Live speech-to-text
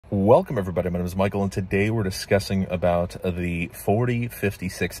Welcome everybody, my name is Michael, and today we're discussing about the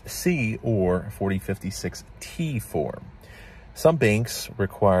 4056C or 4056T form. Some banks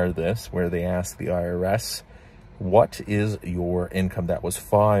require this, where they ask the IRS, what is your income that was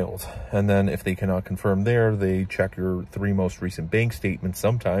filed? And then if they cannot confirm there, they check your 3 most recent bank statements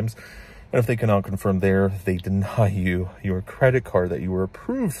sometimes. And if they cannot confirm there, they deny you your credit card that you were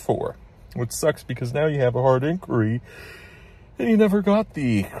approved for, which sucks because now you have a hard inquiry. And you never got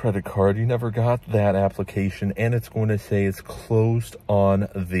the credit card, you never got that application, and it's going to say it's closed on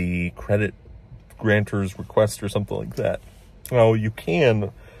the credit grantor's request or something like that. Well, you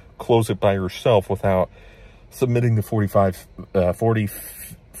can close it by yourself without submitting the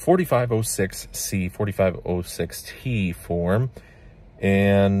 4506C, 4506T form,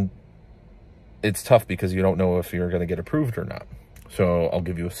 and it's tough because you don't know if you're going to get approved or not. So I'll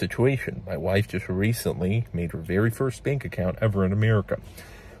give you a situation. My wife just recently made her very first bank account ever in America.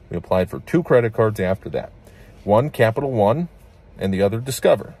 We applied for 2 credit cards after that. One Capital One and the other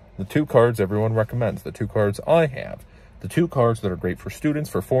Discover. The 2 cards everyone recommends. The 2 cards I have. The 2 cards that are great for students,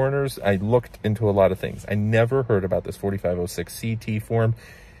 for foreigners. I looked into a lot of things. I never heard about this 4506CT form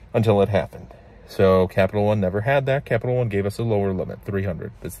until it happened. So Capital One never had that. Capital One gave us a lower limit,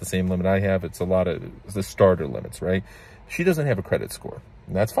 300. It's the same limit I have. It's the starter limits, right? She doesn't have a credit score,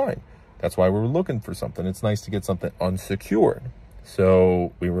 and that's fine. That's why we were looking for something. It's nice to get something unsecured.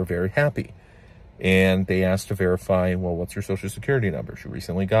 So we were very happy. And they asked to verify, well, what's your social security number? She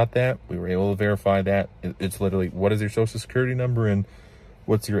recently got that. We were able to verify that. It's literally, what is your social security number and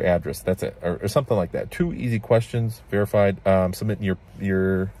what's your address? That's it, or something like that. 2 easy questions, verified, submitting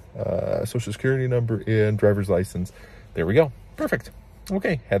your social security number and driver's license. There we go. Perfect.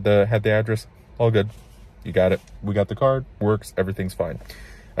 Okay, had the address, all good. You got it. We got the card. Works. Everything's fine.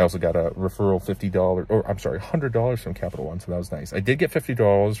 I also got a referral $100 from Capital One, so that was nice. I did get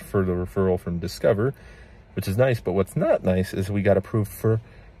 $50 for the referral from Discover, which is nice. But what's not nice is we got approved for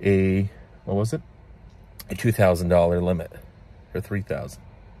a $2,000 limit, or $3,000.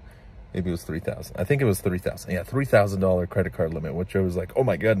 Maybe it was $3,000. I think it was $3,000. Yeah, $3,000 credit card limit, which I was like, oh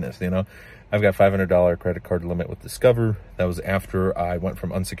my goodness, you know. I've got $500 credit card limit with Discover. That was after I went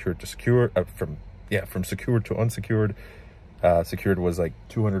from unsecured to secure, from secured to unsecured. Secured was like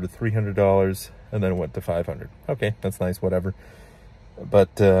 $200 to $300, and then it went to $500. Okay, that's nice, whatever.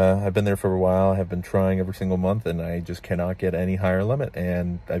 But I've been there for a while. I've been trying every single month, and I just cannot get any higher limit.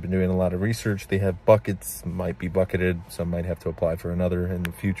 And I've been doing a lot of research. They have buckets, might be bucketed. Some might have to apply for another in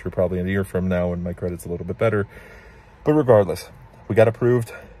the future, probably a year from now when my credit's a little bit better. But regardless, we got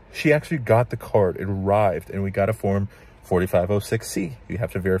approved. She actually got the card. It arrived, and we got a form 4506C. You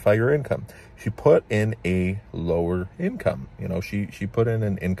have to verify your income. She put in a lower income. You know, she put in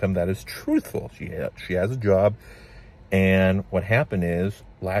an income that is truthful. She has a job. And what happened is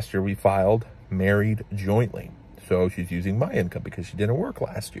last year we filed married jointly. So she's using my income because she didn't work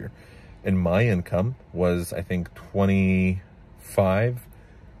last year. And my income was, I think, something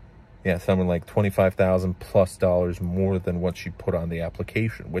like $25,000 plus more than what she put on the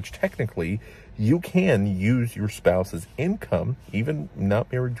application, which technically you can use your spouse's income, even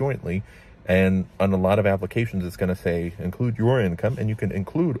not married jointly. And on a lot of applications, it's going to say include your income, and you can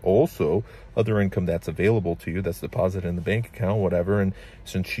include also other income that's available to you, that's deposited in the bank account, whatever. And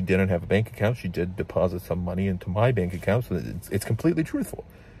since she didn't have a bank account, she did deposit some money into my bank account, so it's completely truthful.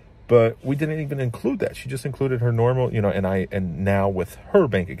 But we didn't even include that. She just included her normal, you know, and now with her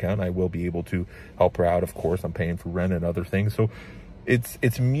bank account, I will be able to help her out. Of course, I'm paying for rent and other things. So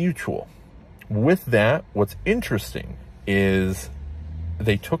it's mutual. With that, what's interesting is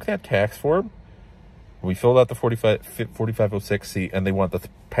they took that tax form. We filled out the 4506C, and they want the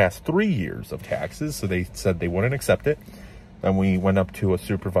past 3 years of taxes. So they said they wouldn't accept it. Then we went up to a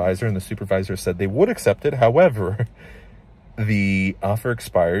supervisor, and the supervisor said they would accept it. However, the offer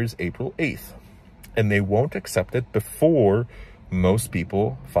expires April 8th, and they won't accept it before most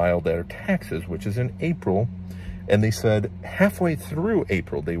people file their taxes, which is in April. And they said halfway through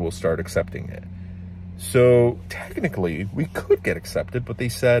April, they will start accepting it. So technically, we could get accepted, but they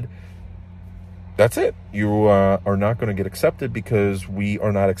said, that's it. You are not going to get accepted because we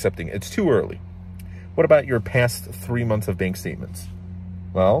are not accepting it. It's too early. What about your past 3 months of bank statements?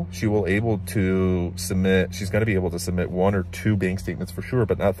 Well, she's going to be able to submit 1 or 2 bank statements for sure,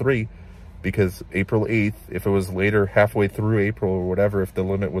 but not 3, because April 8th, if it was later, halfway through April or whatever, if the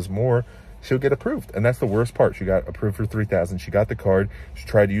limit was more, she'll get approved. And that's the worst part. She got approved for $3,000. She got the card. She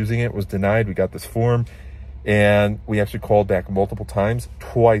tried using it, was denied. We got this form, and we actually called back multiple times.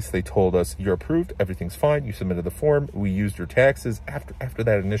 Twice they told us, you're approved, everything's fine, you submitted the form, we used your taxes. After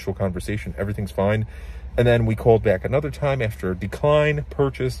that initial conversation, everything's fine. And then we called back another time after decline,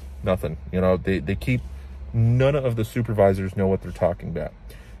 purchase, nothing. You know, they keep, none of the supervisors know what they're talking about.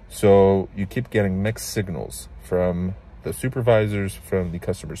 So you keep getting mixed signals from the supervisors, from the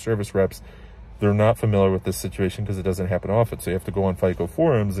customer service reps. They're not familiar with this situation because it doesn't happen often. So you have to go on FICO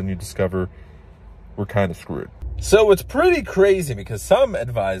forums and you discover we're kind of screwed. So it's pretty crazy because some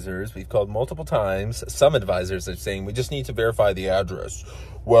advisors, we've called multiple times, some advisors are saying we just need to verify the address.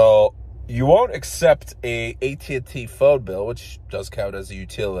 Well, you won't accept a AT&T phone bill, which does count as a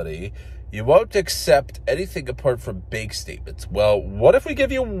utility. You won't accept anything apart from bank statements. Well, what if we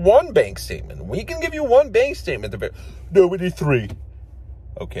give you one bank statement? We can give you one bank statement. No, we need 3.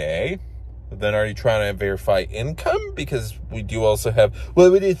 Okay. Then are you trying to verify income? Because we do also have,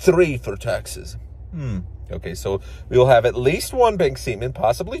 well, we need 3 for taxes. Okay, so we will have at least 1 bank statement,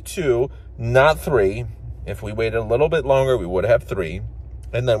 possibly 2, not 3. If we waited a little bit longer, we would have 3.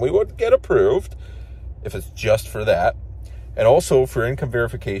 And then we would get approved if it's just for that. And also for income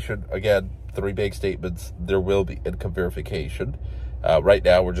verification, again, 3 bank statements, there will be income verification. Right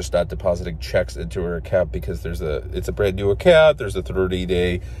now, we're just not depositing checks into her account because it's a brand new account. There's a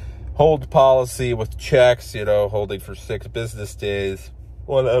 30-day hold policy with checks, you know, holding for 6 business days,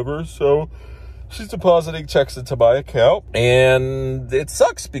 whatever. So she's depositing checks into my account. And it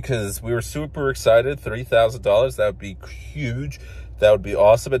sucks because we were super excited. $3,000, that would be huge. That would be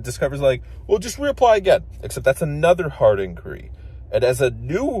awesome. And Discover's like, well, just reapply again. Except that's another hard inquiry. And as a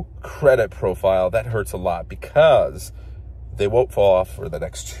new credit profile, that hurts a lot because they won't fall off for the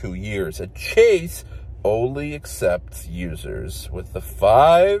next 2 years. And Chase only accepts users with the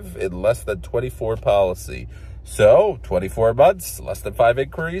 5 in less than 24 policy. So 24 months, less than 5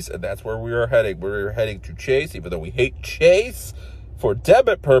 inquiries, and that's where we are heading. We're heading to Chase, even though we hate Chase. For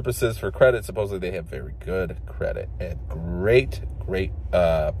debit purposes, for credit, supposedly they have very good credit and great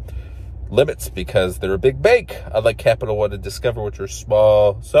limits because they're a big bank, unlike Capital One and Discover, which are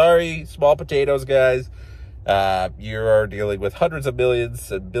small. Sorry, small potatoes, guys. You are dealing with hundreds of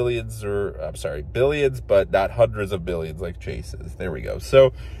millions and billions, or I'm sorry, billions, but not hundreds of billions like Chase is. There we go.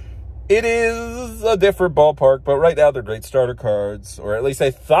 So it is a different ballpark, but right now they're great starter cards, or at least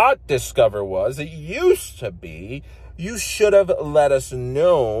I thought Discover was. It used to be. You should have let us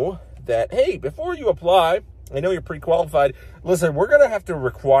know that, hey, before you apply, I know you're pre-qualified. Listen, we're going to have to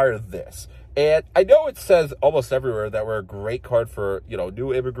require this. And I know it says almost everywhere that we're a great card for, you know,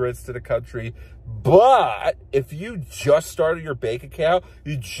 new immigrants to the country. But if you just started your bank account,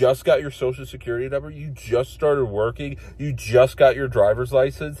 you just got your social security number, you just started working, you just got your driver's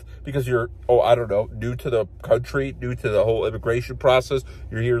license because you're, I don't know, new to the country, new to the whole immigration process.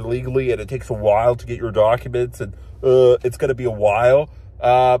 You're here legally and it takes a while to get your documents and it's going to be a while.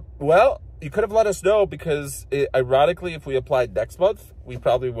 Well, you could have let us know because, ironically, if we applied next month, we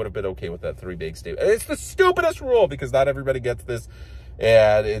probably would have been okay with that 3 bank statement. It's the stupidest rule because not everybody gets this,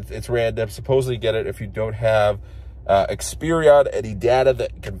 and it's random. Supposedly you get it if you don't have Experian, any data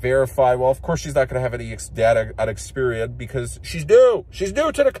that can verify. Well, of course she's not going to have any data on Experian because she's new. She's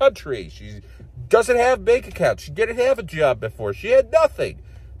new to the country. She doesn't have bank accounts. She didn't have a job before. She had nothing.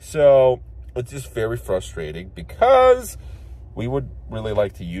 So it's just very frustrating because we would really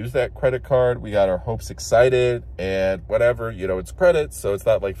like to use that credit card. We got our hopes excited and whatever, you know, it's credit, so it's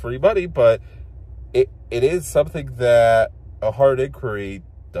not like free money, but it is something that a hard inquiry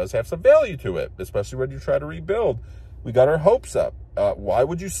does have some value to it, especially when you try to rebuild. We got our hopes up. Why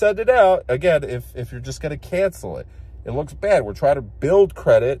would you send it out, again, if you're just going to cancel it? It looks bad. We're trying to build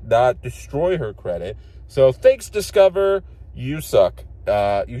credit, not destroy her credit. So thanks, Discover. You suck.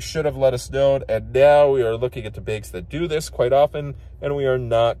 You should have let us know, and now we are looking at the banks that do this quite often, and we are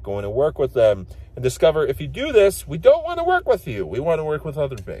not going to work with them. And Discover, if you do this, we don't want to work with you. We want to work with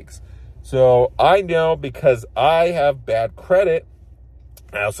other banks. So I know because I have bad credit.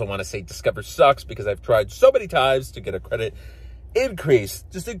 I also want to say Discover sucks because I've tried so many times to get a credit increase.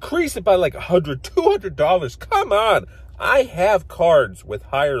 Just increase it by like $100, $200. Come on. I have cards with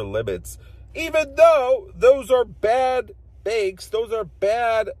higher limits, even though those are bad banks. Those are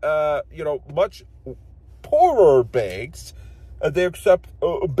bad, you know, much poorer banks. They accept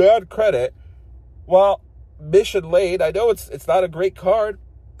bad credit. Well, Mission Lane, I know it's not a great card,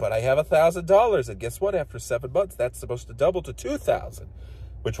 but I have $1,000. And guess what? After 7 months, that's supposed to double to $2,000,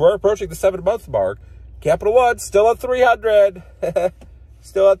 which we're approaching the 7-month mark. Capital One, still at 300.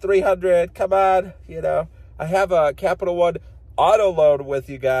 Still at 300. Come on. You know, I have a Capital One auto loan with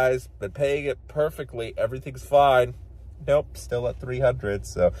you guys. Been paying it perfectly. Everything's fine. Nope, still at 300.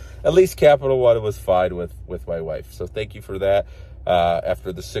 So at least Capital One was fine with my wife. So thank you for that.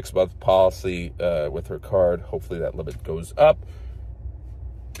 After the 6-month policy with her card, hopefully that limit goes up.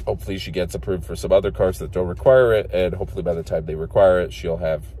 Hopefully she gets approved for some other cards that don't require it, and hopefully by the time they require it, she'll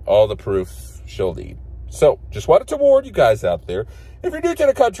have all the proof she'll need. So, just wanted to warn you guys out there, if you're new to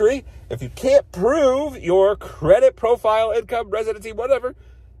the country, if you can't prove your credit profile, income, residency, whatever,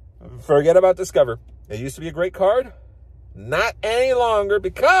 forget about Discover. It used to be a great card. Not any longer,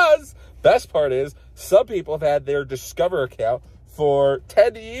 because best part is some people have had their Discover account for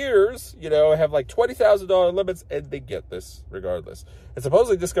 10 years, you know, have like $20,000 limits, and they get this regardless. And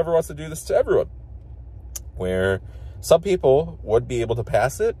supposedly Discover wants to do this to everyone, where some people would be able to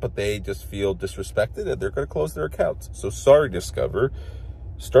pass it, but they just feel disrespected and they're going to close their accounts. So sorry, Discover.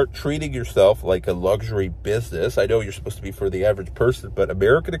 Start treating yourself like a luxury business. I know you're supposed to be for the average person, but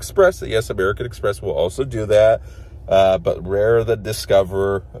American Express, yes, American Express will also do that. But rarer than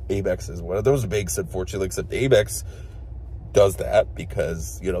Discover. Amex is one of those banks, unfortunately, except Amex does that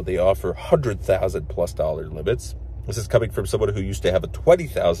because, you know, they offer $100,000+ limits. This is coming from someone who used to have a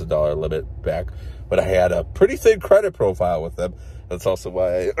 $20,000 limit back, but I had a pretty thin credit profile with them. That's also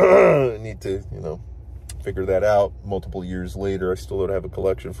why I need to, you know, figure that out multiple years later. I still don't have a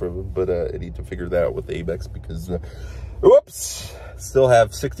collection from them, but I need to figure that out with Amex because, whoops, still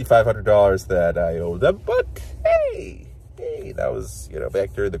have $6,500 that I owe them. But hey, that was, you know,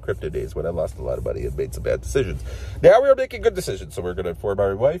 back during the crypto days when I lost a lot of money and made some bad decisions. Now we are making good decisions, so we're going to inform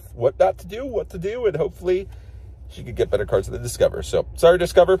our wife what not to do, what to do, and hopefully she can get better cards than Discover. So, sorry,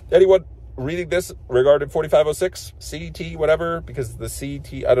 Discover. Anyone reading this regarding 4506, CT, whatever, because the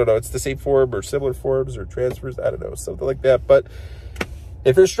CT, I don't know, it's the same form or similar forms or transfers, I don't know, something like that. But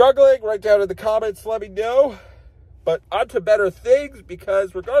if you're struggling, write down in the comments, let me know. But on to better things,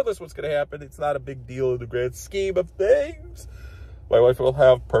 because regardless what's going to happen, it's not a big deal in the grand scheme of things. My wife will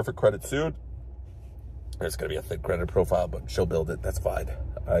have perfect credit soon. It's going to be a thick credit profile, but she'll build it. That's fine.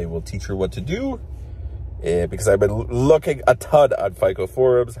 I will teach her what to do. Because I've been looking a ton on FICO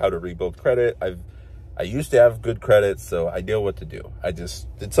forums, how to rebuild credit. I used to have good credit, so I know what to do. I just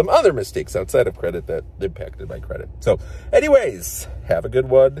did some other mistakes outside of credit that impacted my credit. So anyways, have a good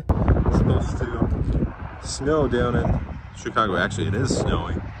one. It's supposed to snow down in Chicago. Actually, it is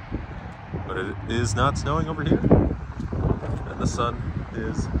snowing, but it is not snowing over here. And the sun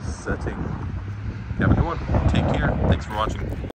is setting. Have a good one. Take care. Thanks for watching.